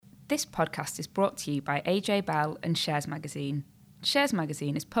This podcast is brought to you by AJ Bell and Shares Magazine. Shares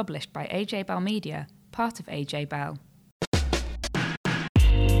Magazine is published by AJ Bell Media, part of AJ Bell.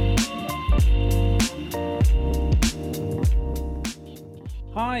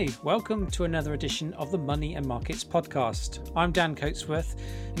 Hi, welcome to another edition of the Money and Markets podcast. I'm Dan Coatsworth,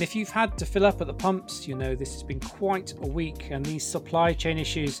 and if you've had to fill up at the pumps, you know this has been quite a week, and these supply chain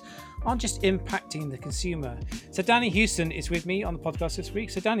issues aren't just impacting the consumer. So Danny Houston is with me on the podcast this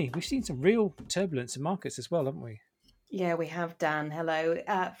week. So Danny, we've seen some real turbulence in markets as well, haven't we? Yeah, we have, Dan. Hello.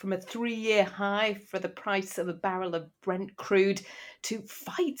 From a 3-year high for the price of a barrel of Brent crude to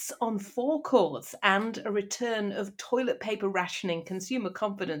fights on forecourts and a return of toilet paper rationing, consumer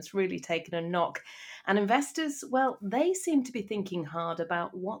confidence really taken a knock. And investors, well, they seem to be thinking hard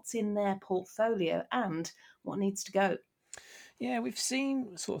about what's in their portfolio and what needs to go. Yeah, we've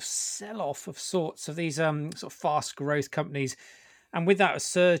seen sort of sell-off of sorts of these sort of fast growth companies. And with that, a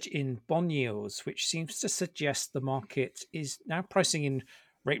surge in bond yields, which seems to suggest the market is now pricing in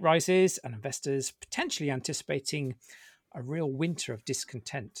rate rises and investors potentially anticipating a real winter of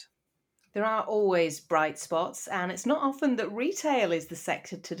discontent. There are always bright spots, and it's not often that retail is the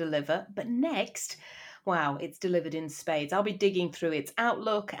sector to deliver. But next, wow, it's delivered in spades. I'll be digging through its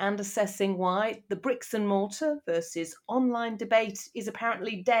outlook and assessing why the bricks and mortar versus online debate is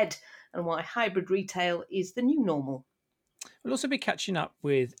apparently dead and why hybrid retail is the new normal. We'll also be catching up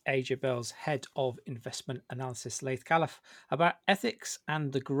with AJ Bell's head of investment analysis, Laith Calaf, about ethics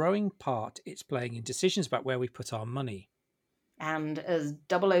and the growing part it's playing in decisions about where we put our money. And as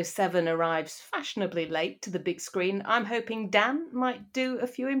 007 arrives fashionably late to the big screen, I'm hoping Dan might do a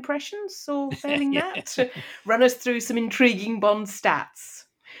few impressions, or failing that, run us through some intriguing Bond stats.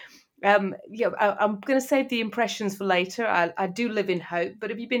 I'm going to save the impressions for later. I do live in hope,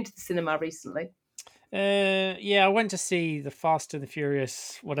 but have you been to the cinema recently? I went to see the Fast and the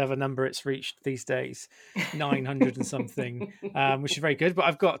Furious, whatever number it's reached these days, 900 and something, which is very good. But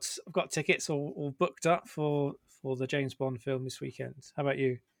I've got tickets all booked up for the James Bond film this weekend. How about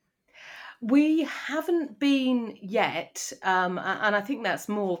you? We haven't been yet, and I think that's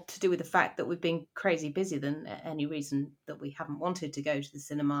more to do with the fact that we've been crazy busy than any reason that we haven't wanted to go to the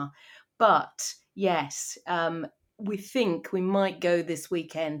cinema. But yes, we think we might go this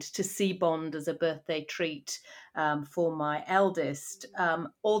weekend to see Bond as a birthday treat for my eldest.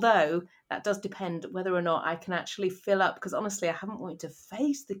 Although that does depend whether or not I can actually fill up, because honestly, I haven't wanted to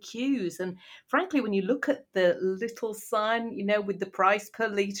face the queues. And frankly, when you look at the little sign, with the price per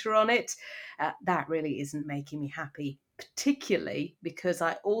litre on it, that really isn't making me happy. Particularly because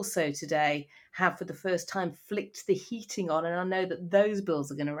I also today have for the first time flicked the heating on, and I know that those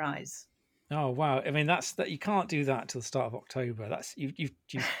bills are going to rise. Oh wow! I mean, that's that you can't do that till the start of October. That's you've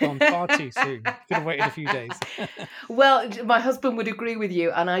gone far too soon. You could have waited a few days. Well, my husband would agree with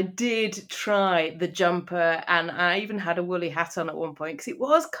you, and I did try the jumper, and I even had a woolly hat on at one point because it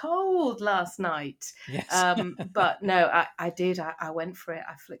was cold last night. Yes. But no, I did. I went for it.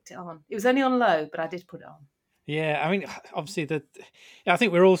 I flicked it on. It was only on low, but I did put it on. Yeah, I mean, obviously, I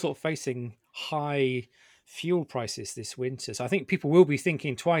think we're all sort of facing high fuel prices this winter, so I think people will be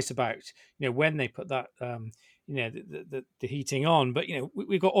thinking twice about when they put that the heating on. But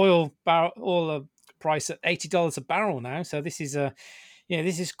we've got oil price at $80 a barrel now, so this is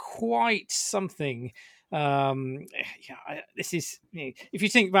this is quite something. This is if you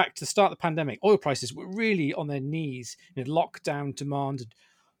think back to the start of the pandemic, oil prices were really on their knees. Lockdown demand,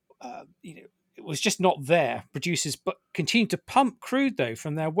 it was just not there. Producers but continued to pump crude though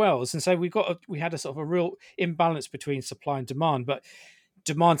from their wells, and so we had a sort of a real imbalance between supply and demand. But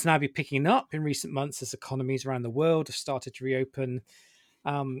demand's now be picking up in recent months as economies around the world have started to reopen.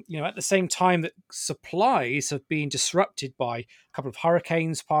 At the same time that supplies have been disrupted by a couple of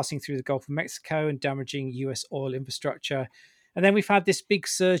hurricanes passing through the Gulf of Mexico and damaging US oil infrastructure. And then we've had this big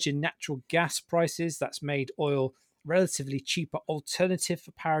surge in natural gas prices that's made oil relatively cheaper alternative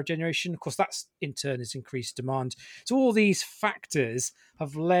for power generation. Of course, that's in turn has increased demand. So all these factors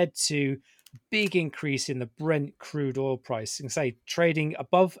have led to big increase in the Brent crude oil price, and say trading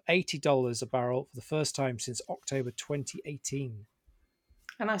above $80 a barrel for the first time since October 2018.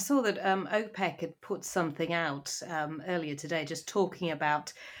 And I saw that OPEC had put something out earlier today just talking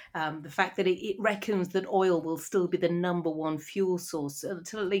about the fact that it reckons that oil will still be the number one fuel source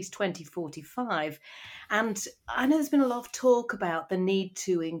until at least 2045. And I know there's been a lot of talk about the need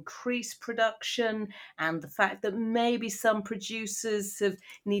to increase production and the fact that maybe some producers have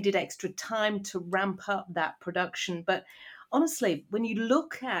needed extra time to ramp up that production. But honestly, when you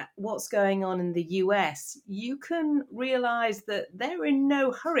look at what's going on in the US, you can realize that they're in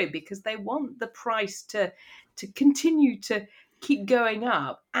no hurry because they want the price to continue to keep going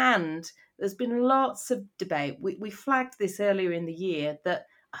up. And there's been lots of debate. We flagged this earlier in the year that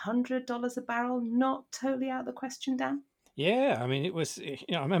 $100 a barrel, not totally out of the question, Dan. Yeah, I mean, it was.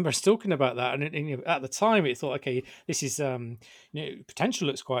 I remember us talking about that, and at the time, it thought, okay, this is, potential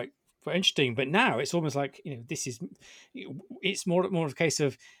looks quite interesting, but now it's almost like this is, it's more of a case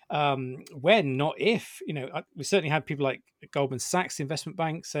of when, not if. We certainly had people like Goldman Sachs, the investment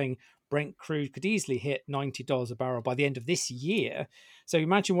bank, saying Brent crude could easily hit $90 a barrel by the end of this year. So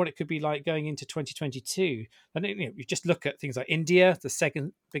imagine what it could be like going into 2022. And you just look at things like India, the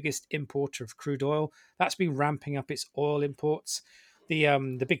second biggest importer of crude oil. That's been ramping up its oil imports.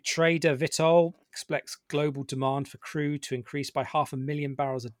 The big trader Vitol expects global demand for crude to increase by 500,000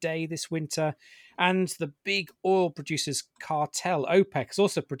 barrels a day this winter, and the big oil producers cartel OPEC is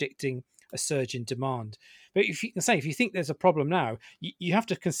also predicting a surge in demand. But if you think there's a problem now, you have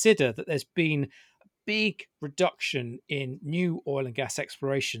to consider that there's been a big reduction in new oil and gas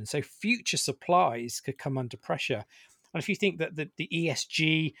exploration, so future supplies could come under pressure. And if you think that the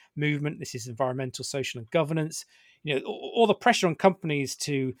ESG movement, this is environmental, social, and governance, all the pressure on companies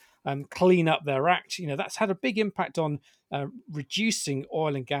to clean up their act, that's had a big impact on reducing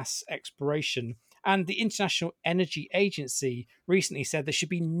oil and gas exploration. And the International Energy Agency recently said there should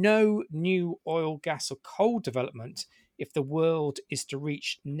be no new oil, gas, or coal development if the world is to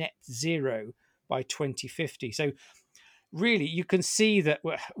reach net zero by 2050. So really, you can see that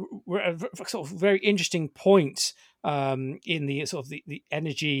we're at a sort of very interesting point in the sort of the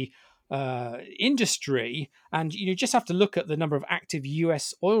energy industry, and you just have to look at the number of active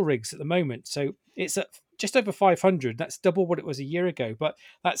US oil rigs at the moment. So it's at just over 500. That's double what it was a year ago, but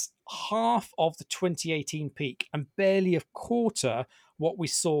that's half of the 2018 peak and barely a quarter what we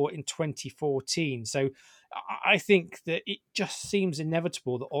saw in 2014. So I think that it just seems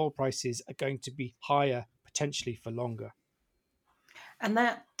inevitable that oil prices are going to be higher potentially for longer. And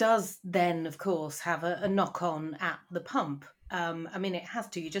that does then, of course, have a knock on at the pump. I mean, it has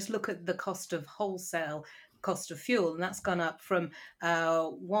to. You just look at the cost of wholesale cost of fuel, and that's gone up from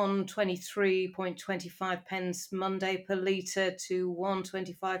 123.25 pence Monday per litre to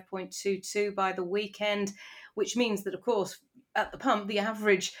 125.22 by the weekend, which means that, of course, at the pump, the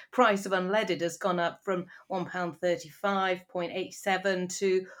average price of unleaded has gone up from £1.35.87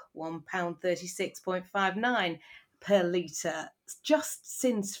 to £1.36.59 per litre just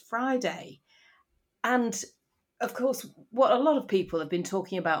since Friday. And of course, what a lot of people have been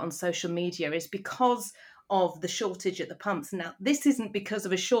talking about on social media is because of the shortage at the pumps. Now, this isn't because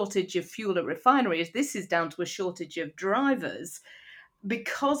of a shortage of fuel at refineries. This is down to a shortage of drivers.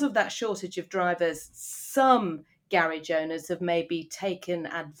 Because of that shortage of drivers, some garage owners have maybe taken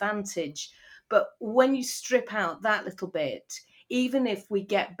advantage. But when you strip out that little bit, even if we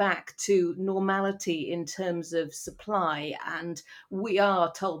get back to normality in terms of supply, and we are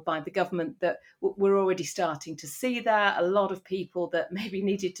told by the government that we're already starting to see that, a lot of people that maybe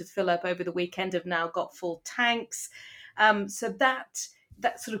needed to fill up over the weekend have now got full tanks. So that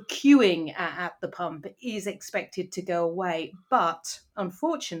sort of queuing at the pump is expected to go away. But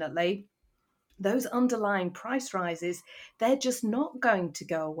unfortunately, those underlying price rises, they're just not going to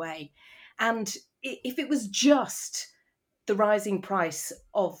go away. And if it was just the rising price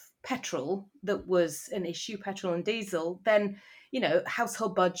of petrol that was an issue, petrol and diesel, then,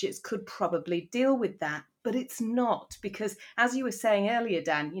 household budgets could probably deal with that. But it's not, because as you were saying earlier,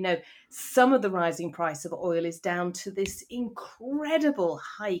 Dan, some of the rising price of oil is down to this incredible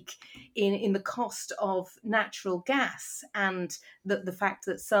hike in the cost of natural gas, and the fact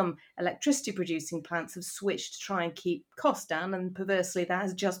that some electricity producing plants have switched to try and keep costs down, and perversely that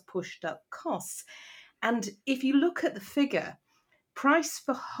has just pushed up costs. And if you look at the figure, price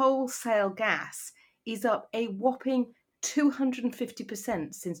for wholesale gas is up a whopping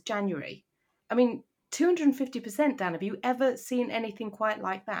 250% since January. I mean, 250%, Dan, have you ever seen anything quite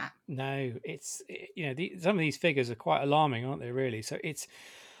like that? No, it's, some of these figures are quite alarming, aren't they, really? So it's,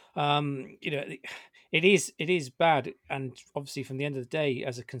 it is bad. And obviously from the end of the day,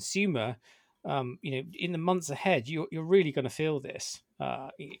 as a consumer, in the months ahead, you're really going to feel this,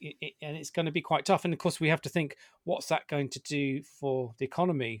 and it's going to be quite tough. And of course, we have to think, what's that going to do for the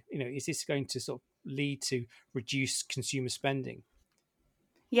economy? Is this going to sort of lead to reduced consumer spending?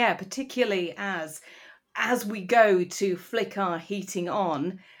 Yeah, particularly as we go to flick our heating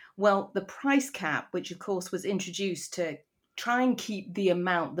on. Well, the price cap, which of course was introduced to try and keep the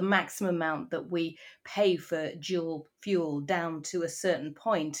maximum amount that we pay for dual fuel down to a certain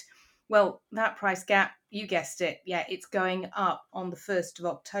point, Well, that price gap, you guessed it, yeah, it's going up on the 1st of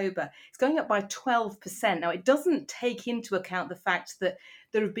October. It's going up by 12%. Now, it doesn't take into account the fact that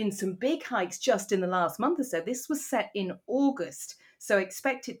there have been some big hikes just in the last month or so. This was set in August, so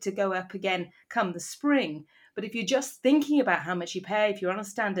expect it to go up again come the spring. But if you're just thinking about how much you pay, if you're on a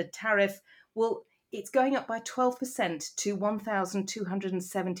standard tariff, well, it's going up by 12% to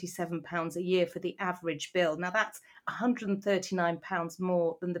 £1,277 a year for the average bill. Now, that's £139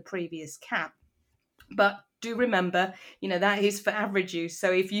 more than the previous cap. But do remember, that is for average use.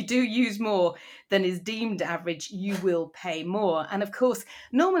 So if you do use more than is deemed average, you will pay more. And of course,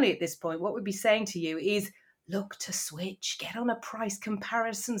 normally at this point, what we'd be saying to you is, look to switch, get on a price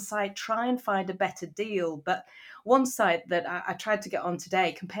comparison site, try and find a better deal. But one site that I tried to get on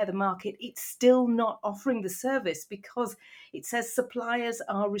today, Compare the Market, it's still not offering the service because it says suppliers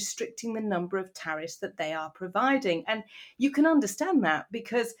are restricting the number of tariffs that they are providing. And you can understand that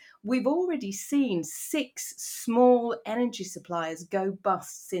because we've already seen 6 small energy suppliers go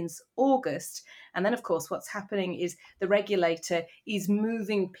bust since August. And then, of course, what's happening is the regulator is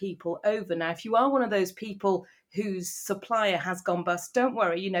moving people over. Now, if you are one of those people whose supplier has gone bust, don't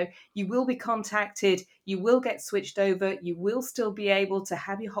worry, you will be contacted, you will get switched over, you will still be able to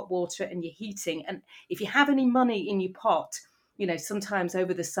have your hot water and your heating. And if you have any money in your pot, sometimes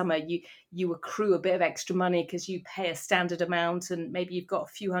over the summer you accrue a bit of extra money because you pay a standard amount and maybe you've got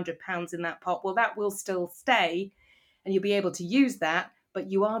a few £100s in that pot. Well, that will still stay and you'll be able to use that, but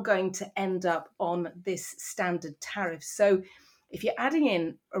you are going to end up on this standard tariff. So if you're adding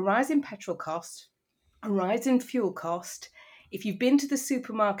in a rise in petrol cost, a rise in fuel cost, if you've been to the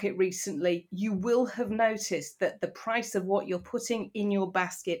supermarket recently, you will have noticed that the price of what you're putting in your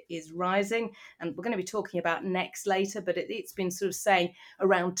basket is rising. And we're going to be talking about Next later, but it's been sort of saying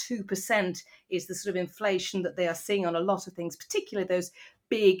around 2% is the sort of inflation that they are seeing on a lot of things, particularly those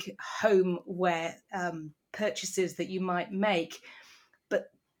big homeware purchases that you might make. But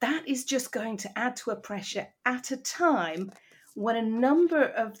that is just going to add to a pressure at a time when a number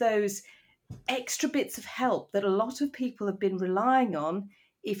of those extra bits of help that a lot of people have been relying on,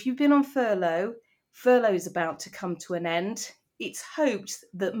 if you've been on furlough is about to come to an end. It's hoped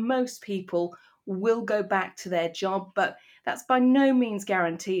that most people will go back to their job, but that's by no means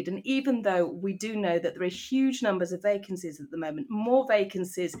guaranteed. And even though we do know that there are huge numbers of vacancies at the moment, more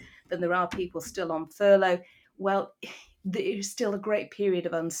vacancies than there are people still on furlough, well, there is still a great period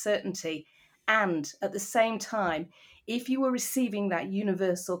of uncertainty. And at the same time, if you were receiving that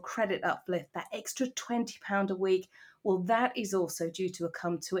universal credit uplift, that extra £20 a week, well, that is also due to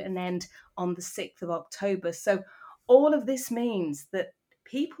come to an end on the 6th of October. So all of this means that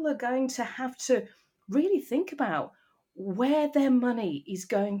people are going to have to really think about where their money is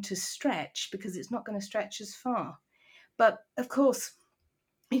going to stretch, because it's not going to stretch as far. But of course,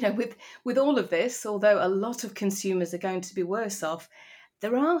 with all of this, although a lot of consumers are going to be worse off,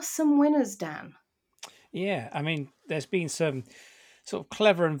 there are some winners, Dan. Yeah, I mean, there's been some sort of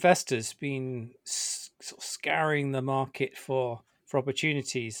clever investors been sort of scouring the market for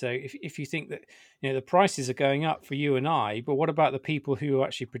opportunities. So if you think that the prices are going up for you and I, but what about the people who are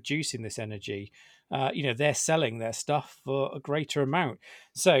actually producing this energy? They're selling their stuff for a greater amount.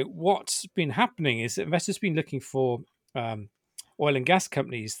 So what's been happening is that investors have been looking for oil and gas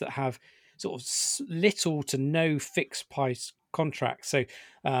companies that have sort of little to no fixed price contracts. So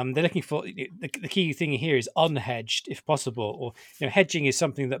they're looking for the key thing here is unhedged if possible, or hedging is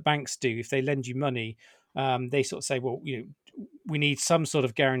something that banks do. If they lend you money, they sort of say, well, we need some sort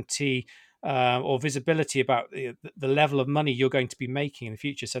of guarantee or visibility about the level of money you're going to be making in the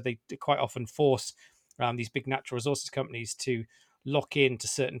future. So they quite often force these big natural resources companies to lock in to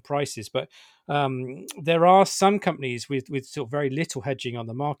certain prices. But there are some companies with sort of very little hedging on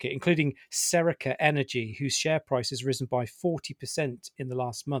the market, including Serica Energy, whose share price has risen by 40% in the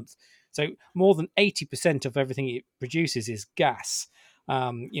last month. So more than 80% of everything it produces is gas.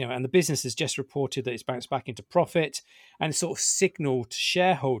 And the business has just reported that it's bounced back into profit and sort of signaled to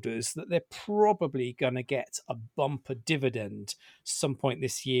shareholders that they're probably going to get a bumper dividend some point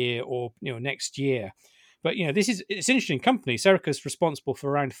this year or next year. But it's an interesting company. Serica is responsible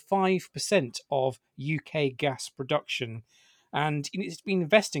for around 5% of UK gas production, and it's been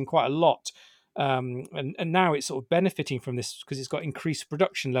investing quite a lot. And now it's sort of benefiting from this because it's got increased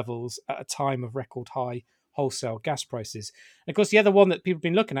production levels at a time of record high wholesale gas prices. And of course, the other one that people have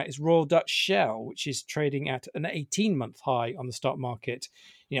been looking at is Royal Dutch Shell, which is trading at an 18-month high on the stock market.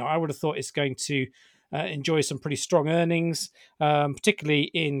 I would have thought it's going to enjoy some pretty strong earnings, particularly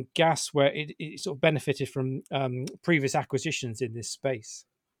in gas, where it sort of benefited from previous acquisitions in this space.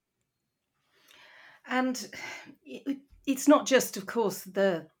 And it's not just, of course,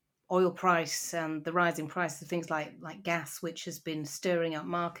 the oil price and the rising price of things like gas, which has been stirring up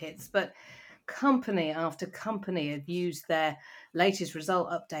markets. But company after company have used their latest result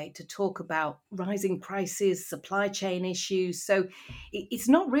update to talk about rising prices, supply chain issues. So it's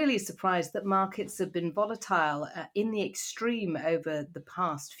not really a surprise that markets have been volatile in the extreme over the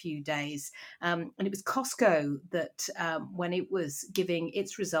past few days. And it was Costco that, when it was giving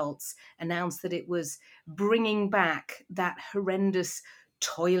its results, announced that it was bringing back that horrendous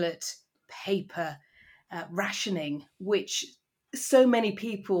toilet paper rationing, which so many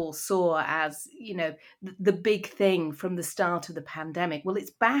people saw as, the big thing from the start of the pandemic. Well, it's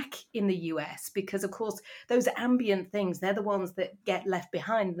back in the US because, of course, those ambient things, they're the ones that get left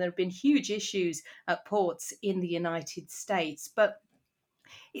behind. There have been huge issues at ports in the United States, but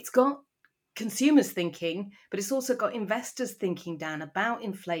it's got consumers thinking, but it's also got investors thinking, Dan, about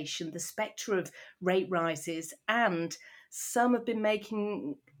inflation, the spectre of rate rises, and some have been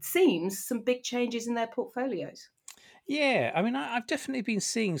making, seems, some big changes in their portfolios. Yeah, I mean, I've definitely been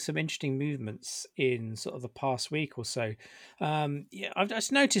seeing some interesting movements in sort of the past week or so. Yeah, I've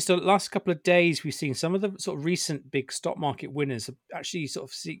just noticed the last couple of days we've seen some of the sort of recent big stock market winners are actually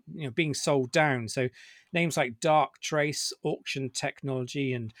sort of being sold down. So names like Darktrace, Auction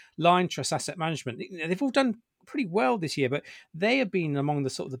Technology, and Liontrust Asset Management, they've all done pretty well this year, but they have been among the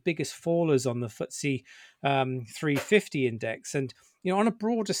sort of the biggest fallers on the FTSE 350 index. And on a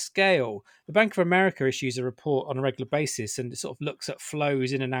broader scale, the Bank of America issues a report on a regular basis and it sort of looks at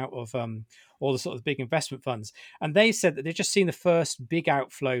flows in and out of all the sort of big investment funds. And they said that they've just seen the first big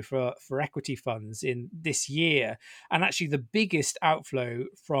outflow for equity funds in this year, and actually the biggest outflow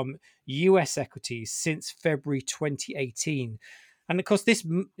from US equities since February 2018. And of course,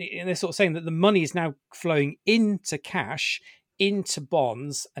 they're sort of saying that the money is now flowing into cash, into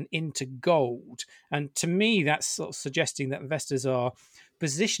bonds, and into gold. And to me, that's sort of suggesting that investors are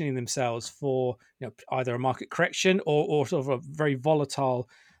positioning themselves for either a market correction or sort of a very volatile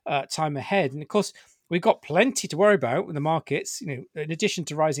time ahead. And of course, we've got plenty to worry about in the markets. In addition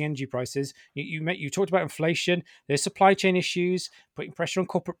to rising energy prices, you talked about inflation. There's supply chain issues putting pressure on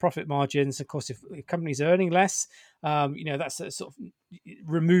corporate profit margins. Of course, if companies are earning less, that's a sort of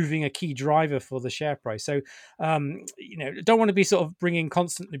removing a key driver for the share price. So, don't want to be sort of bringing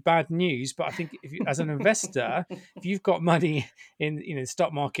constantly bad news, but I think as an investor, if you've got money in the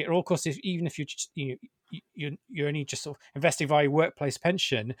stock market, or of course, even if you're only just sort of investing via workplace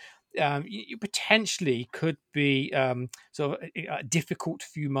pension, you potentially could be sort of a difficult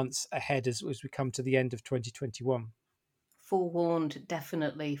few months ahead as we come to the end of 2021. Forewarned,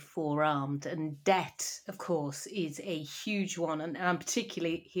 definitely forearmed. And debt, of course, is a huge one. And I'm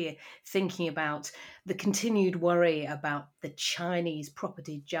particularly here thinking about the continued worry about the Chinese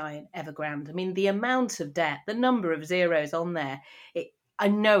property giant Evergrande. I mean, the amount of debt, the number of zeros on there, I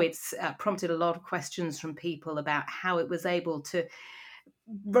know it's prompted a lot of questions from people about how it was able to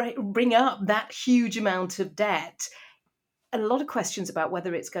bring up that huge amount of debt. And a lot of questions about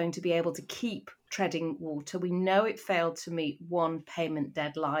whether it's going to be able to keep treading water. We know it failed to meet one payment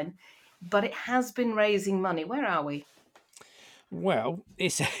deadline, but it has been raising money. Where are we? Well,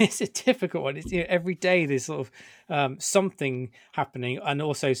 it's a difficult one. It's every day there's sort of something happening, and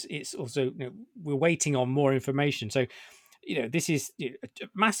also it's also we're waiting on more information. So this is a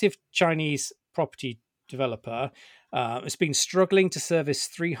massive Chinese property developer. Has been struggling to service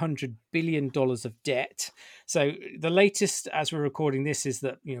 $300 billion of debt. So the latest, as we're recording this, is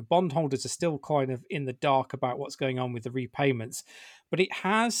that bondholders are still kind of in the dark about what's going on with the repayments, but it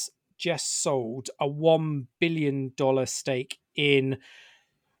has just sold a $1 billion stake in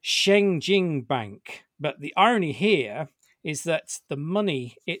Shengjing Bank. But the irony here is that the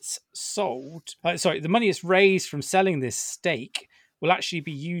money it's the money it's raised from selling this stake will actually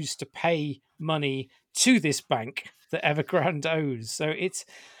be used to pay money to this bank that Evergrande owes. So it's,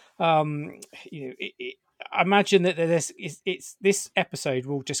 I imagine that this episode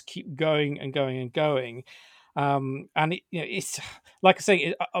will just keep going and going and going. And it's like I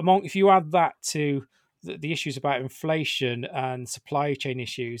say, if you add that to the issues about inflation and supply chain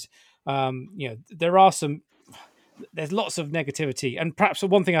issues, there's lots of negativity. And perhaps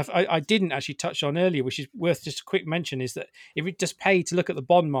one thing I didn't actually touch on earlier, which is worth just a quick mention, is that it would just pay to look at the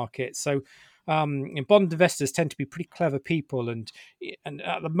bond market. So bond investors tend to be pretty clever people, and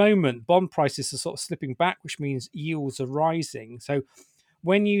at the moment bond prices are sort of slipping back, which means yields are rising. So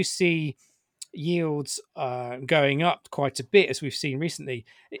when you see yields going up quite a bit, as we've seen recently,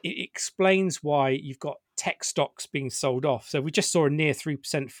 it explains why you've got tech stocks being sold off. So we just saw a near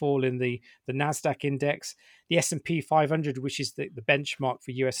 3% fall in the NASDAQ index. The S&P 500, which is the benchmark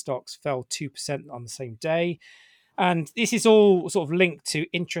for US stocks, fell 2% on the same day. And this is all sort of linked to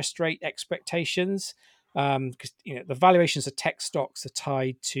interest rate expectations, because the valuations of tech stocks are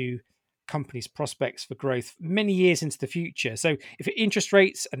tied to companies' prospects for growth many years into the future. So if interest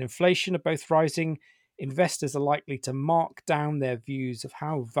rates and inflation are both rising, investors are likely to mark down their views of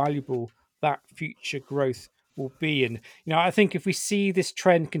how valuable that future growth will be. And I think if we see this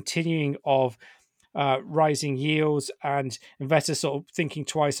trend continuing of rising yields and investors sort of thinking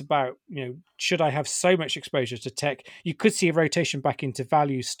twice about, should I have so much exposure to tech? You could see a rotation back into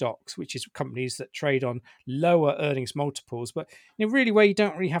value stocks, which is companies that trade on lower earnings multiples, but really where you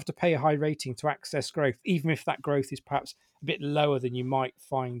don't really have to pay a high rating to access growth, even if that growth is perhaps a bit lower than you might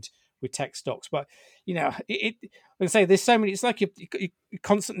find with tech stocks. But like I say, there's so many. It's like you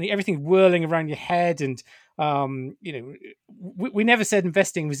constantly everything whirling around your head, and we never said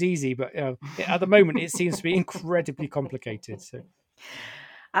investing was easy, but at the moment it seems to be incredibly complicated. So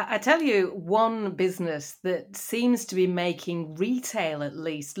I tell you, one business that seems to be making retail at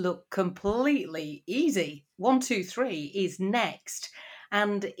least look completely easy, 123, is Next.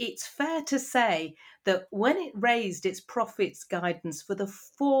 And it's fair to say that when it raised its profits guidance for the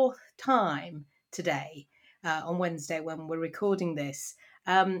fourth time today, on Wednesday when we're recording this,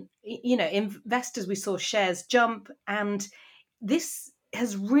 investors, we saw shares jump, and this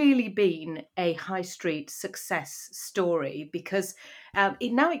has really been a high street success story because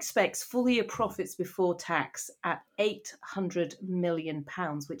it now expects full year profits before tax at £800 million,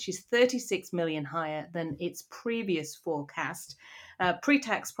 which is 36 million higher than its previous forecast.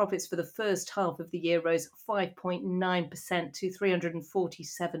 Pre-tax profits for the first half of the year rose 5.9% to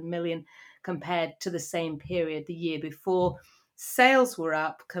 347 million compared to the same period the year before. Sales were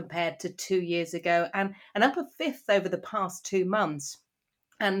up compared to 2 years ago and up a fifth over the past 2 months.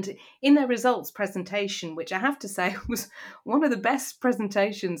 And in their results presentation, which I have to say was one of the best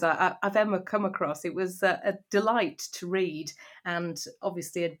presentations I've ever come across, it was a delight to read and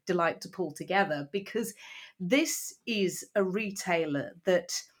obviously a delight to pull together, because this is a retailer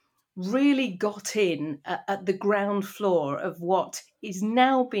that really got in at the ground floor of what is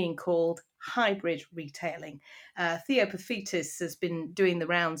now being called hybrid retailing. Theo Paphitis has been doing the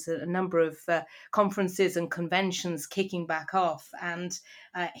rounds at a number of conferences and conventions kicking back off, and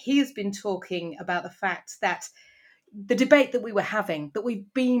he has been talking about the fact that the debate that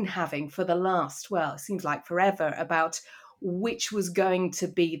we've been having for the last, well, it seems like forever, about which was going to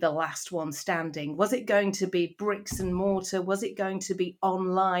be the last one standing. Was it going to be bricks and mortar? Was it going to be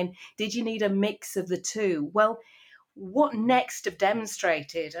online? Did you need a mix of the two? Well, what Next have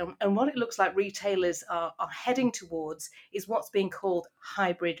demonstrated and what it looks like retailers are heading towards is what's being called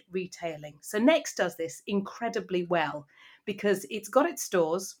hybrid retailing. So Next does this incredibly well because it's got its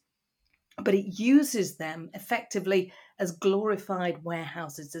stores, but it uses them effectively as glorified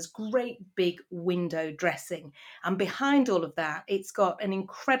warehouses. There's great big window dressing. And behind all of that, it's got an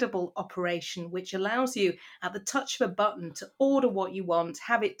incredible operation which allows you at the touch of a button to order what you want,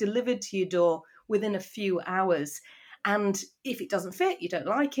 have it delivered to your door within a few hours. And if it doesn't fit, you don't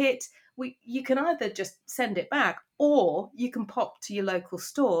like it, you can either just send it back, or you can pop to your local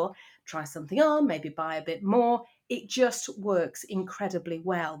store, try something on, maybe buy a bit more. It just works incredibly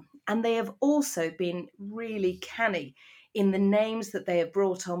well. And they have also been really canny in the names that they have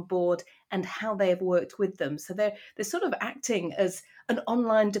brought on board and how they have worked with them. So they're sort of acting as an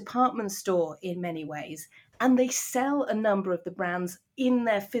online department store in many ways. And they sell a number of the brands in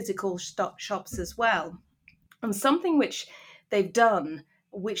their physical stock shops as well. And something which they've done,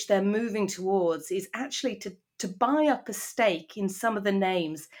 which they're moving towards, is actually to buy up a stake in some of the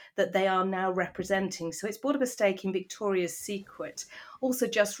names that they are now representing. So it's bought up a stake in Victoria's Secret. Also,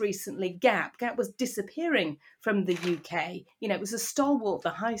 just recently, Gap. Gap was disappearing from the UK. It was a stalwart, the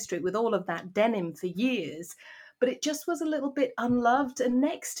high street, with all of that denim for years. But it just was a little bit unloved. And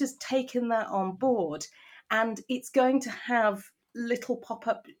Next has taken that on board. And it's going to have little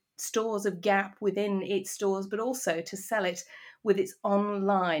pop-up stores of Gap within its stores, but also to sell it with its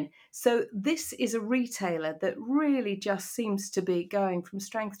online. So this is a retailer that really just seems to be going from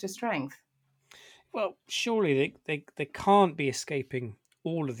strength to strength. Well, surely they can't be escaping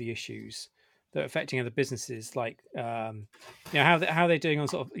all of the issues that are affecting other businesses, like how they're doing on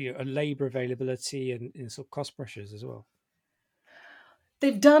sort of labour availability and sort of cost pressures as well.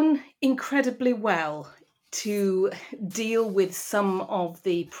 They've done incredibly well to deal with some of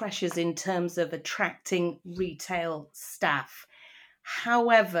the pressures in terms of attracting retail staff.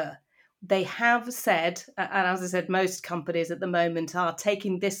 However, they have said, and as I said, most companies at the moment are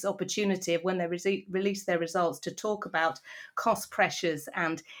taking this opportunity of when they release their results to talk about cost pressures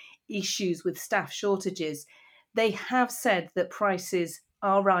and issues with staff shortages. They have said that prices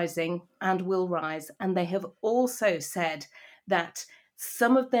are rising and will rise. And they have also said that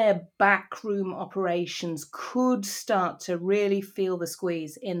some of their backroom operations could start to really feel the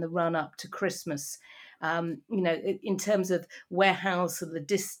squeeze in the run up to Christmas. In terms of warehouse and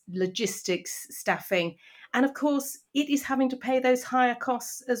logistics, staffing. And of course, it is having to pay those higher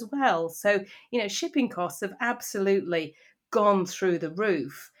costs as well. So, shipping costs have absolutely gone through the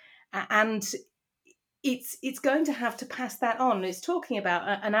roof. And it's going to have to pass that on. It's talking about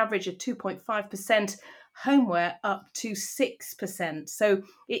an average of 2.5% homeware up to 6%. So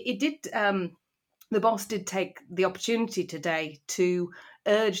it did. The boss did take the opportunity today to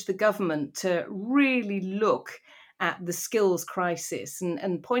urge the government to really look at the skills crisis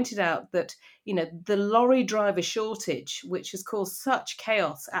and pointed out that the lorry driver shortage, which has caused such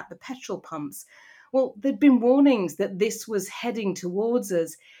chaos at the petrol pumps, well, there'd been warnings that this was heading towards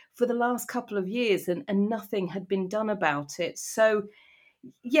us for the last couple of years, and nothing had been done about it. So,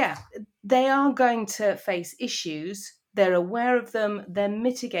 yeah, they are going to face issues. They're aware of them, they're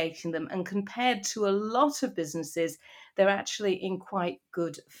mitigating them, and compared to a lot of businesses, they're actually in quite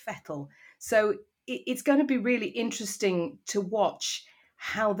good fettle. So it's going to be really interesting to watch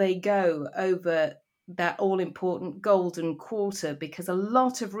how they go over that all important golden quarter, because a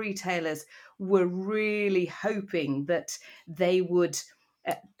lot of retailers were really hoping that they would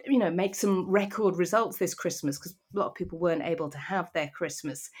make some record results this Christmas, because a lot of people weren't able to have their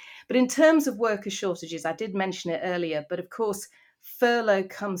Christmas. But in terms of worker shortages, I did mention it earlier, but of course, furlough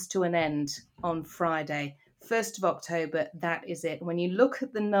comes to an end on Friday, 1st of October. That is it. When you look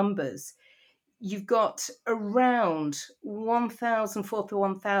at the numbers, you've got around 1,004 to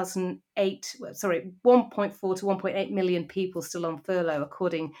 1,008, 1.4 to 1.8 million people still on furlough,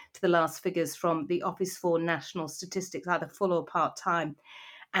 according to the last figures from the Office for National Statistics, either full or part-time.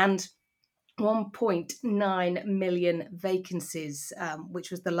 And 1.9 million vacancies,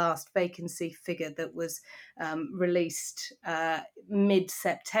 which was the last vacancy figure that was released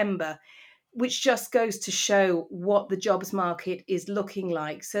mid-September, which just goes to show what the jobs market is looking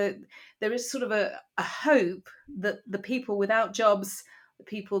like. So there is sort of a hope that the people without jobs, the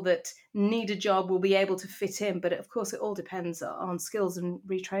people that need a job, will be able to fit in. But of course, it all depends on skills and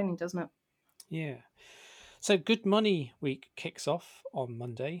retraining, doesn't it? Yeah. So Good Money Week kicks off on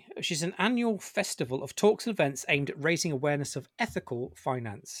Monday, which is an annual festival of talks and events aimed at raising awareness of ethical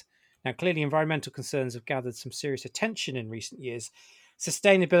finance. Now, clearly, environmental concerns have gathered some serious attention in recent years.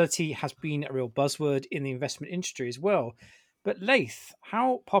 Sustainability has been a real buzzword in the investment industry as well. But Laith,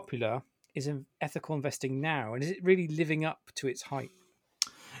 how popular is ethical investing now, and is it really living up to its hype?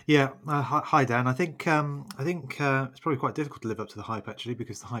 Yeah, hi Dan. I think it's probably quite difficult to live up to the hype actually,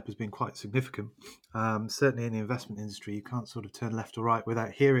 because the hype has been quite significant. Certainly in the investment industry, you can't sort of turn left or right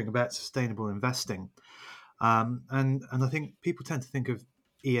without hearing about sustainable investing. And I think people tend to think of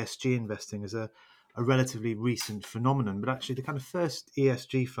ESG investing as a relatively recent phenomenon, but actually the kind of first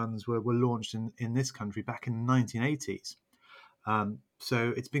ESG funds were launched in this country back in the 1980s.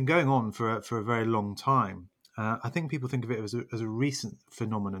 So it's been going on for a very long time. I think people think of it as a recent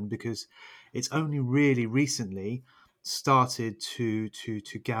phenomenon because it's only really recently started to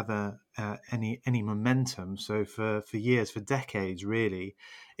gather any momentum. So for years, for decades, really,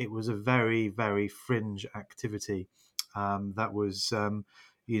 it was a very, very fringe activity that was kind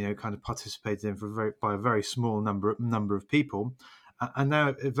of participated in by a very small number of people. And now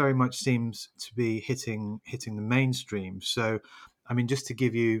it very much seems to be hitting the mainstream. So, I mean, just to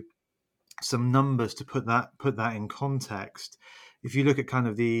give you some numbers to put that in context, if you look at kind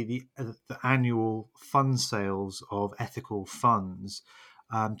of the annual fund sales of ethical funds,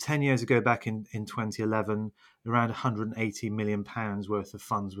 10 years ago, back in 2011, around 180 million pounds worth of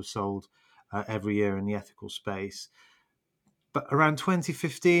funds were sold every year in the ethical space. But around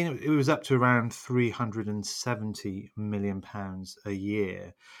 2015, it was up to around 370 million pounds a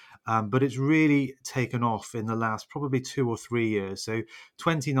year. But it's really taken off in the last probably 2 or 3 years. So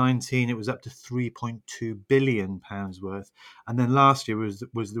 2019, it was up to 3.2 billion pounds worth. And then last year was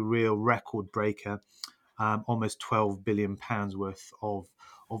the real record breaker, almost 12 billion pounds worth of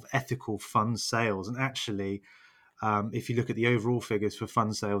ethical fund sales. And actually, if you look at the overall figures for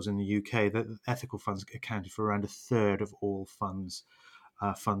fund sales in the UK, the ethical funds accounted for around a third of all funds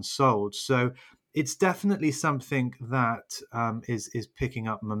sold. So it's definitely something that is picking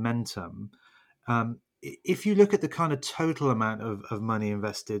up momentum. If you look at the kind of total amount of money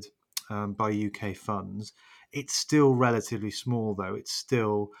invested by UK funds, it's still relatively small, though. It's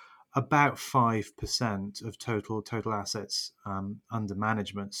still about 5% of total assets under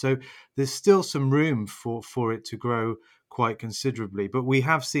management. So there's still some room for it to grow quite considerably. But we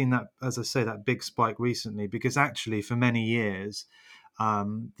have seen that, as I say, that big spike recently, because actually for many years,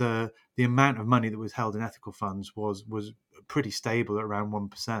 the amount of money that was held in ethical funds was pretty stable at around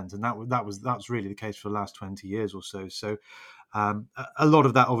 1%, and that was really the case for the last 20 years or so. So a lot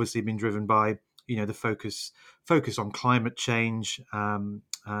of that obviously been driven by the focus on climate change.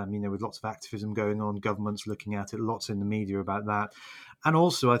 With lots of activism going on, governments looking at it, lots in the media about that, and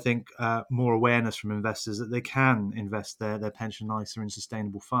also I think more awareness from investors that they can invest their pension ISA in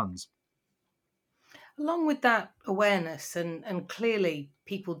sustainable funds. Along with that awareness, and clearly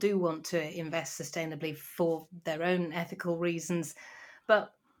people do want to invest sustainably for their own ethical reasons,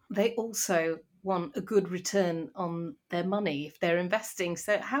 but they also want a good return on their money if they're investing.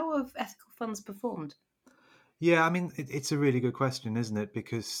 So how have ethical funds performed? Yeah, I mean, it's a really good question, isn't it?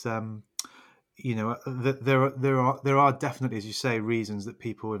 Because there are definitely, as you say, reasons that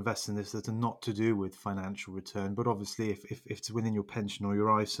people invest in this that are not to do with financial return. But obviously, if it's within your pension or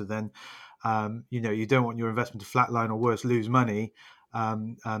your ISA, then you don't want your investment to flatline or worse, lose money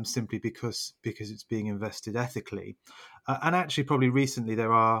simply because it's being invested ethically. And actually, probably recently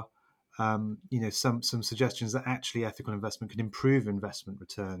there are some suggestions that actually ethical investment can improve investment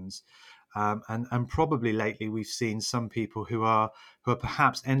returns. And probably lately we've seen some people who are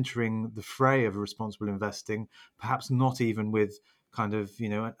perhaps entering the fray of responsible investing, perhaps not even with kind of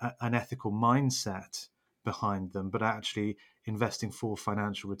an ethical mindset behind them, but actually investing for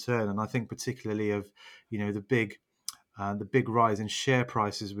financial return. And I think particularly of the big rise in share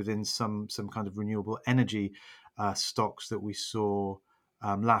prices within some kind of renewable energy stocks that we saw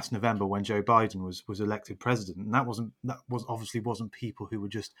last November when Joe Biden was elected president, and that obviously wasn't people who were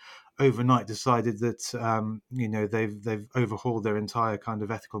just overnight decided that they've overhauled their entire kind of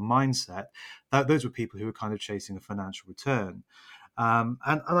ethical mindset. Those were people who were kind of chasing a financial return, and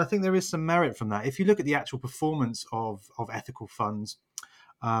I think there is some merit from that. If you look at the actual performance of ethical funds,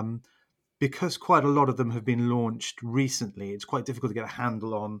 because quite a lot of them have been launched recently, it's quite difficult to get a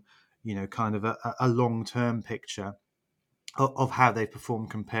handle on kind of a long-term picture of how they perform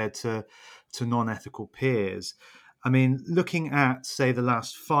compared to non-ethical peers. I mean, looking at, say, the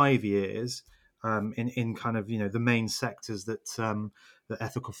last 5 years in kind of the main sectors that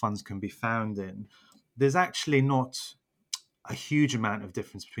ethical funds can be found in, there's actually not a huge amount of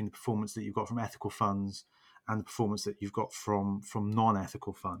difference between the performance that you've got from ethical funds and the performance that you've got from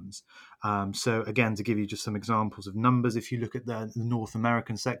non-ethical funds. So again, to give you just some examples of numbers, if you look at the North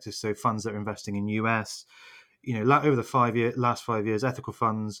American sector, so funds that are investing in US, over the last 5 years, ethical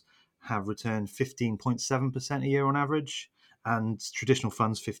funds have returned 15.7% a year on average, and traditional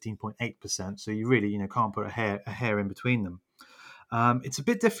funds 15.8%. So you really can't put a hair in between them. It's a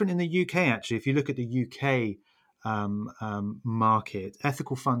bit different in the UK actually. If you look at the UK market,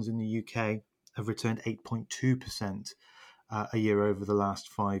 ethical funds in the UK have returned 8.2% a year over the last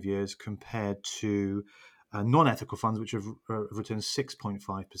 5 years, compared to non-ethical funds, which have returned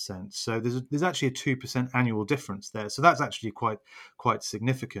 6.5%. So there's actually a 2% annual difference there. So that's actually quite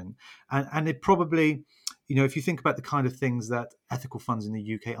significant. And it probably, if you think about the kind of things that ethical funds in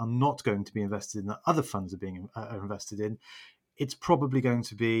the UK are not going to be invested in, that other funds are invested in, it's probably going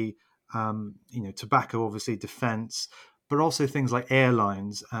to be, tobacco, obviously, defence, but also things like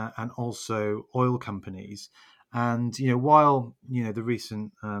airlines and also oil companies. And while the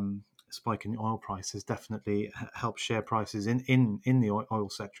recent spike in the oil price has definitely helped share prices in the oil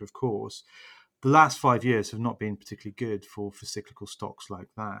sector, of course, the last 5 years have not been particularly good for cyclical stocks like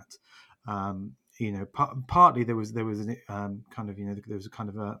that. Partly there was a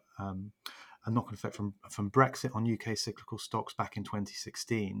knock-on effect from Brexit on UK cyclical stocks back in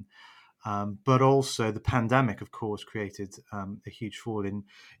 2016. But also the pandemic, of course, created a huge fall in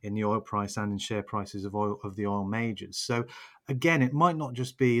the oil price and in share prices of the oil majors. So again, it might not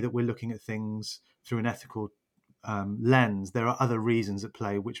just be that we're looking at things through an ethical lens. There are other reasons at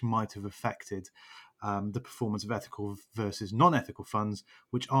play which might have affected the performance of ethical versus non-ethical funds,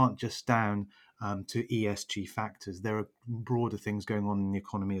 which aren't just down to ESG factors. There are broader things going on in the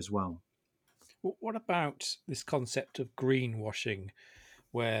economy as well. What about this concept of greenwashing,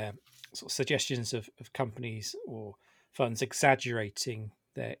 where sort of suggestions of companies or funds exaggerating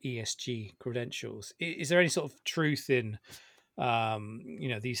their ESG credentials? Is there any sort of truth in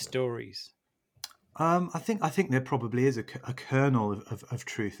these stories? I think there probably is a kernel of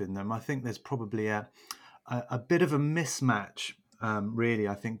truth in them. I think there's probably a bit of a mismatch, really,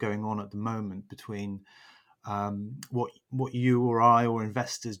 I think, going on at the moment between what you or I or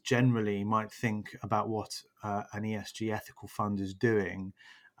investors generally might think about what an ESG ethical fund is doing,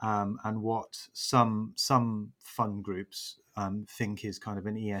 and what some fund groups think is kind of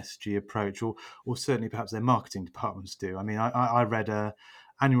an ESG approach, or certainly perhaps their marketing departments do. I mean, I read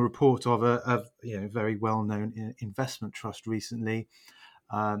annual report of a very well-known investment trust recently.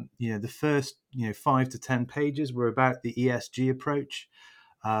 The first 5 to 10 pages were about the ESG approach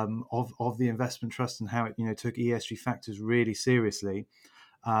of the investment trust and how it took ESG factors really seriously,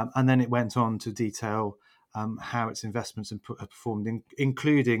 and then it went on to detail how its investments have performed,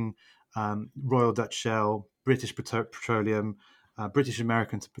 including Royal Dutch Shell, British Petroleum, British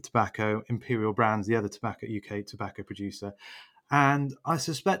American Tobacco, Imperial Brands, the other UK tobacco producer. And I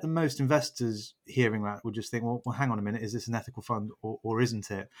suspect that most investors hearing that would just think, well, hang on a minute, is this an ethical fund or isn't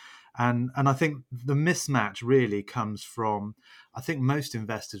it? And I think the mismatch really comes from, I think most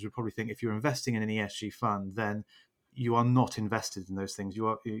investors would probably think if you're investing in an ESG fund, then you are not invested in those things. You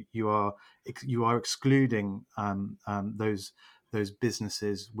are excluding those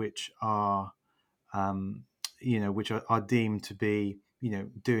businesses which are which are deemed to be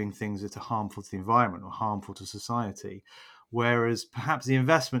doing things that are harmful to the environment or harmful to society. Whereas perhaps the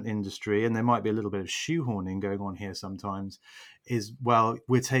investment industry, and there might be a little bit of shoehorning going on here sometimes, is, well,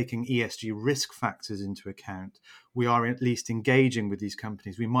 we're taking ESG risk factors into account. We are at least engaging with these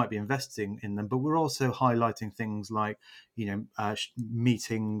companies. We might be investing in them, but we're also highlighting things like,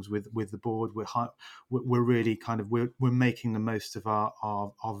 meetings with the board. We're really we're making the most of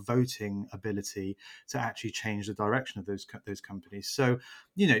our voting ability to actually change the direction of those companies. So,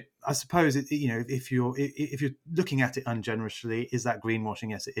 I suppose if you're looking at it ungenerously, is that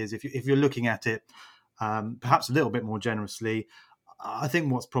greenwashing? Yes, it is. If you're looking at it perhaps a little bit more generously, I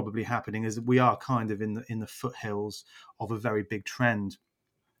think what's probably happening is that we are kind of in the foothills of a very big trend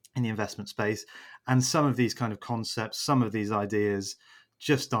in the investment space, and some of these kind of concepts, some of these ideas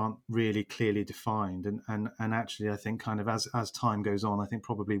just aren't really clearly defined. And actually, I think kind of as time goes on, I think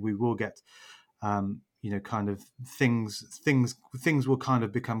probably we will get kind of things will kind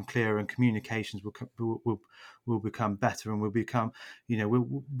of become clearer, and communications will become better, and we'll become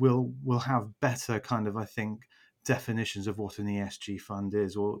we'll have better kind of, I think, definitions of what an ESG fund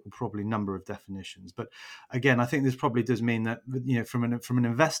is, or probably number of definitions. But again, I think this probably does mean that from an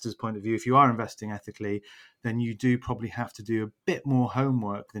investor's point of view, if you are investing ethically, then you do probably have to do a bit more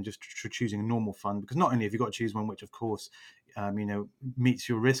homework than just choosing a normal fund, because not only have you got to choose one which, of course, meets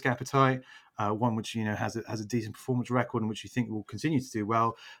your risk appetite, one which has a decent performance record and which you think will continue to do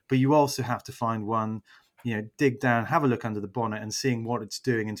well, but you also have to find one, dig down, have a look under the bonnet, and seeing what it's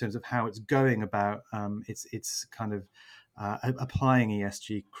doing in terms of how it's going about its kind of applying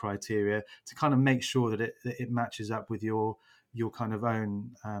ESG criteria to kind of make sure that it matches up with your kind of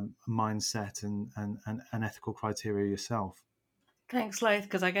own mindset and ethical criteria yourself. Thanks, Laith,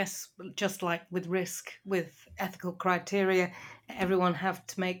 because I guess just like with risk, with ethical criteria, everyone have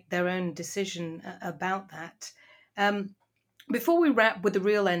to make their own decision about that. Before we wrap with the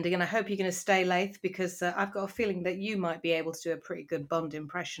real ending, and I hope you're going to stay, Laith, because I've got a feeling that you might be able to do a pretty good Bond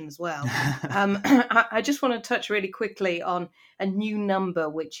impression as well. I just want to touch really quickly on a new number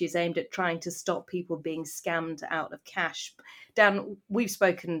which is aimed at trying to stop people being scammed out of cash. Dan, we've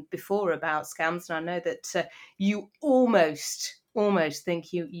spoken before about scams, and I know that you almost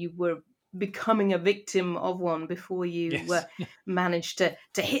think you were becoming a victim of one before you managed to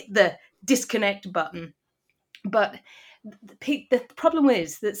hit the disconnect button. But the problem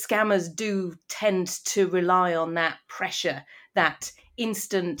is that scammers do tend to rely on that pressure, that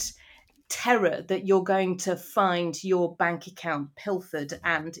instant terror that you're going to find your bank account pilfered.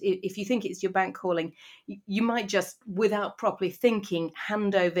 And if you think it's your bank calling, you might just, without properly thinking,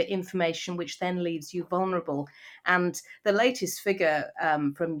 hand over information which then leaves you vulnerable. And the latest figure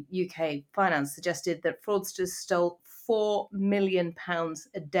from UK Finance suggested that fraudsters stole £4 million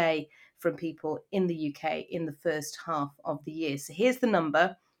a day from people in the UK in the first half of the year. So here's the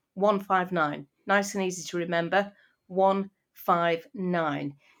number, 159. Nice and easy to remember,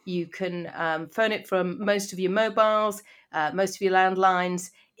 159. You can phone it from most of your mobiles, most of your landlines.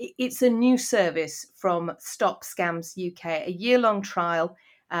 It's a new service from Stop Scams UK, a year-long trial.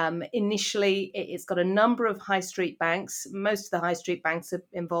 Initially, it's got a number of high street banks. Most of the high street banks are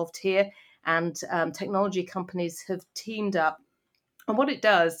involved here, and technology companies have teamed up. And what it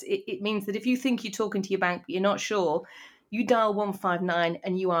does, it means that if you think you're talking to your bank but you're not sure, you dial 159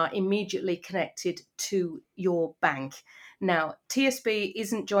 and you are immediately connected to your bank. Now, TSB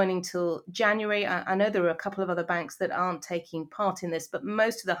isn't joining till January. I know there are a couple of other banks that aren't taking part in this, but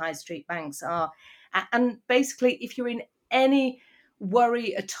most of the high street banks are. And basically, if you're in any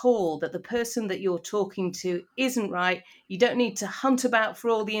worry at all that the person that you're talking to isn't right, you don't need to hunt about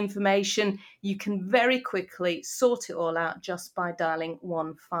for all the information. You can very quickly sort it all out just by dialing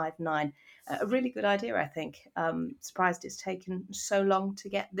 159. A really good idea, I think. Surprised it's taken so long to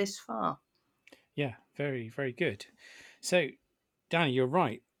get this far. Yeah, very, very good. So Danny, you're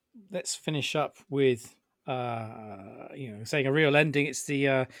right. Let's finish up with saying a real ending. It's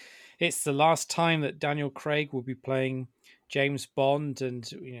the last time that Daniel Craig will be playing James Bond, and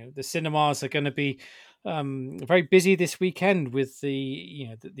the cinemas are going to be very busy this weekend with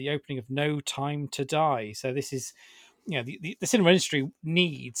the opening of No Time to Die. So this is, the cinema industry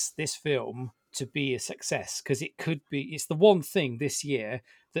needs this film to be a success, because it's the one thing this year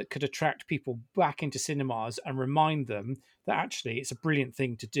that could attract people back into cinemas and remind them that actually it's a brilliant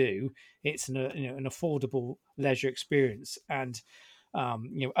thing to do. It's an affordable leisure experience. And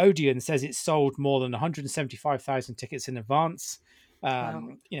Odeon says it's sold more than 175,000 tickets in advance. Wow.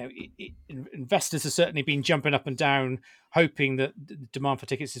 Investors have certainly been jumping up and down, hoping that the demand for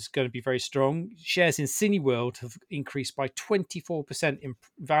tickets is going to be very strong. Shares in Cineworld have increased by 24% in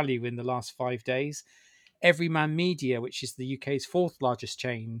value in the last 5 days. Everyman Media, which is the UK's fourth largest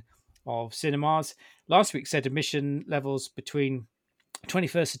chain of cinemas, last week said admission levels between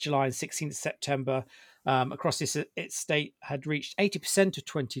 21st of July and 16th September across its estate had reached 80% of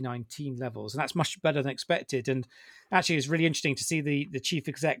 2019 levels, and that's much better than expected. And actually, it's really interesting to see the chief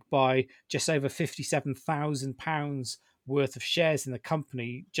exec buy just over £57,000 worth of shares in the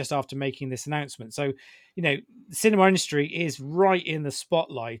company just after making this announcement. So, the cinema industry is right in the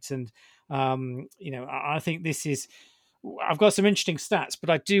spotlight, and I think this is. I've got some interesting stats,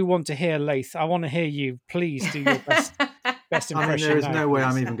 but I do want to hear, Laith. I want to hear you. Please do your best impression. I mean, there is now, no way please.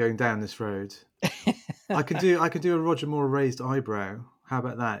 I'm even going down this road. I could do a Roger Moore raised eyebrow. How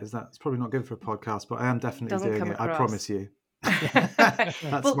about that? It's probably not good for a podcast, but I am definitely doing it. I promise you.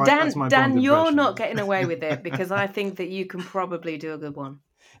 Dan, you're not getting away with it, because I think that you can probably do a good one.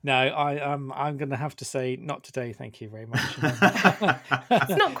 No, I'm going to have to say not today. Thank you very much.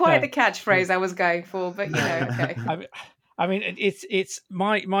 It's not quite the catchphrase I was going for, but okay. I mean, it's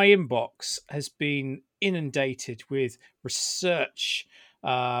my inbox has been inundated with research,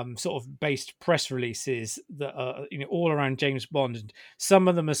 sort of based press releases that are all around James Bond, and some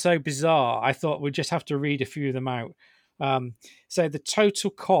of them are so bizarre. I thought we'd just have to read a few of them out. So the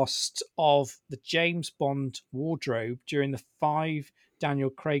total cost of the James Bond wardrobe during the 5 Daniel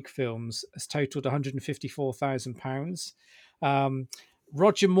Craig films has totaled £154,000.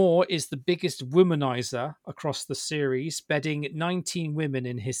 Roger Moore is the biggest womanizer across the series, bedding 19 women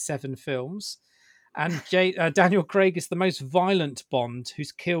in his 7 films. And Daniel Craig is the most violent Bond,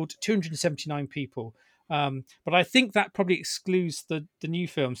 who's killed 279 people. But I think that probably excludes the new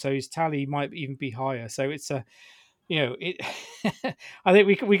film, so his tally might even be higher. So it's a... I think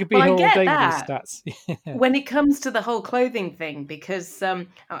we could be here all day with these stats. When it comes to the whole clothing thing, because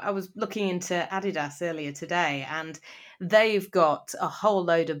I was looking into Adidas earlier today, and they've got a whole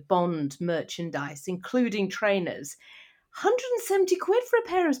load of Bond merchandise, including trainers. 170 quid for a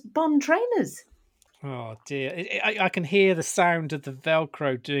pair of Bond trainers. Oh dear! I can hear the sound of the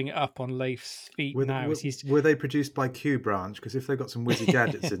Velcro doing it up on Leif's feet now. Were they produced by Q Branch? Because if they've got some whizzy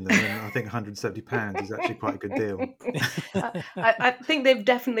gadgets in them, then I think £170 is actually quite a good deal. I think they've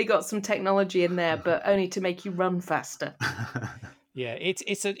definitely got some technology in there, but only to make you run faster. Yeah,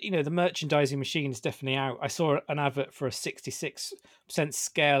 it's a the merchandising machine is definitely out. I saw an advert for a 66%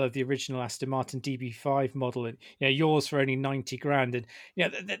 scale of the original Aston Martin DB5 model, and yours for only 90 grand. And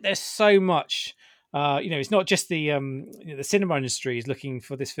there's so much. It's not just the cinema industry is looking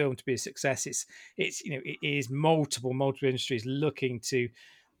for this film to be a success. It is multiple industries looking to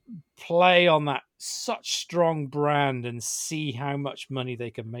play on that such strong brand and see how much money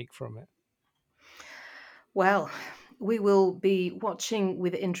they can make from it. Well, we will be watching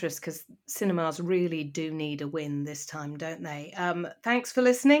with interest, because cinemas really do need a win this time, don't they? Thanks for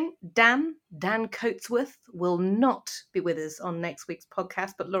listening. Dan Coatsworth will not be with us on next week's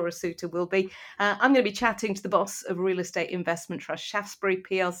podcast, but Laura Suter will be. I'm going to be chatting to the boss of Real Estate Investment Trust Shaftesbury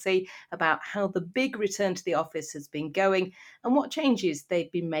PLC about how the big return to the office has been going and what changes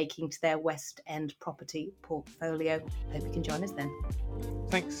they've been making to their West End property portfolio. Hope you can join us then.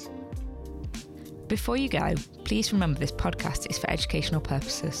 Thanks. Before you go, please remember this podcast is for educational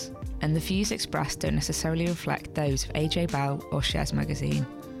purposes, and the views expressed don't necessarily reflect those of AJ Bell or Shares Magazine.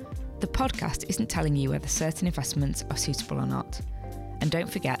 The podcast isn't telling you whether certain investments are suitable or not. And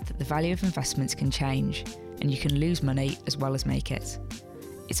don't forget that the value of investments can change, and you can lose money as well as make it.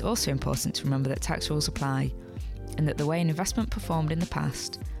 It's also important to remember that tax rules apply, and that the way an investment performed in the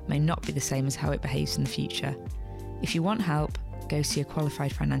past may not be the same as how it behaves in the future. If you want help, go see a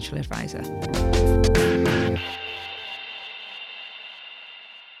qualified financial advisor.